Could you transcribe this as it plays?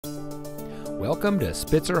Welcome to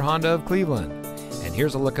Spitzer Honda of Cleveland, and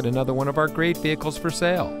here's a look at another one of our great vehicles for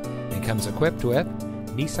sale. It comes equipped with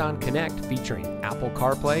Nissan Connect featuring Apple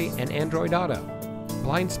CarPlay and Android Auto,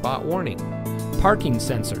 blind spot warning, parking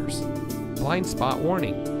sensors, blind spot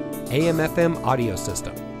warning, AM/FM audio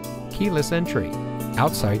system, keyless entry,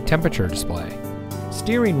 outside temperature display,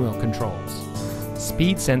 steering wheel controls,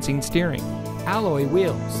 speed sensing steering, alloy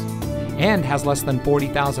wheels, and has less than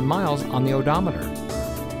 40,000 miles on the odometer.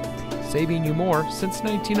 Saving you more since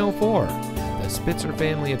 1904. The Spitzer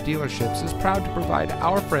family of dealerships is proud to provide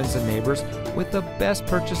our friends and neighbors with the best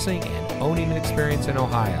purchasing and owning experience in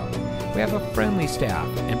Ohio. We have a friendly staff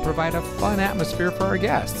and provide a fun atmosphere for our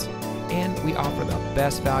guests. And we offer the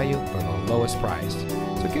best value for the lowest price.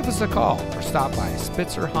 So give us a call or stop by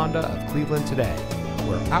Spitzer Honda of Cleveland today,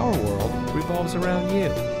 where our world revolves around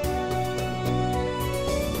you.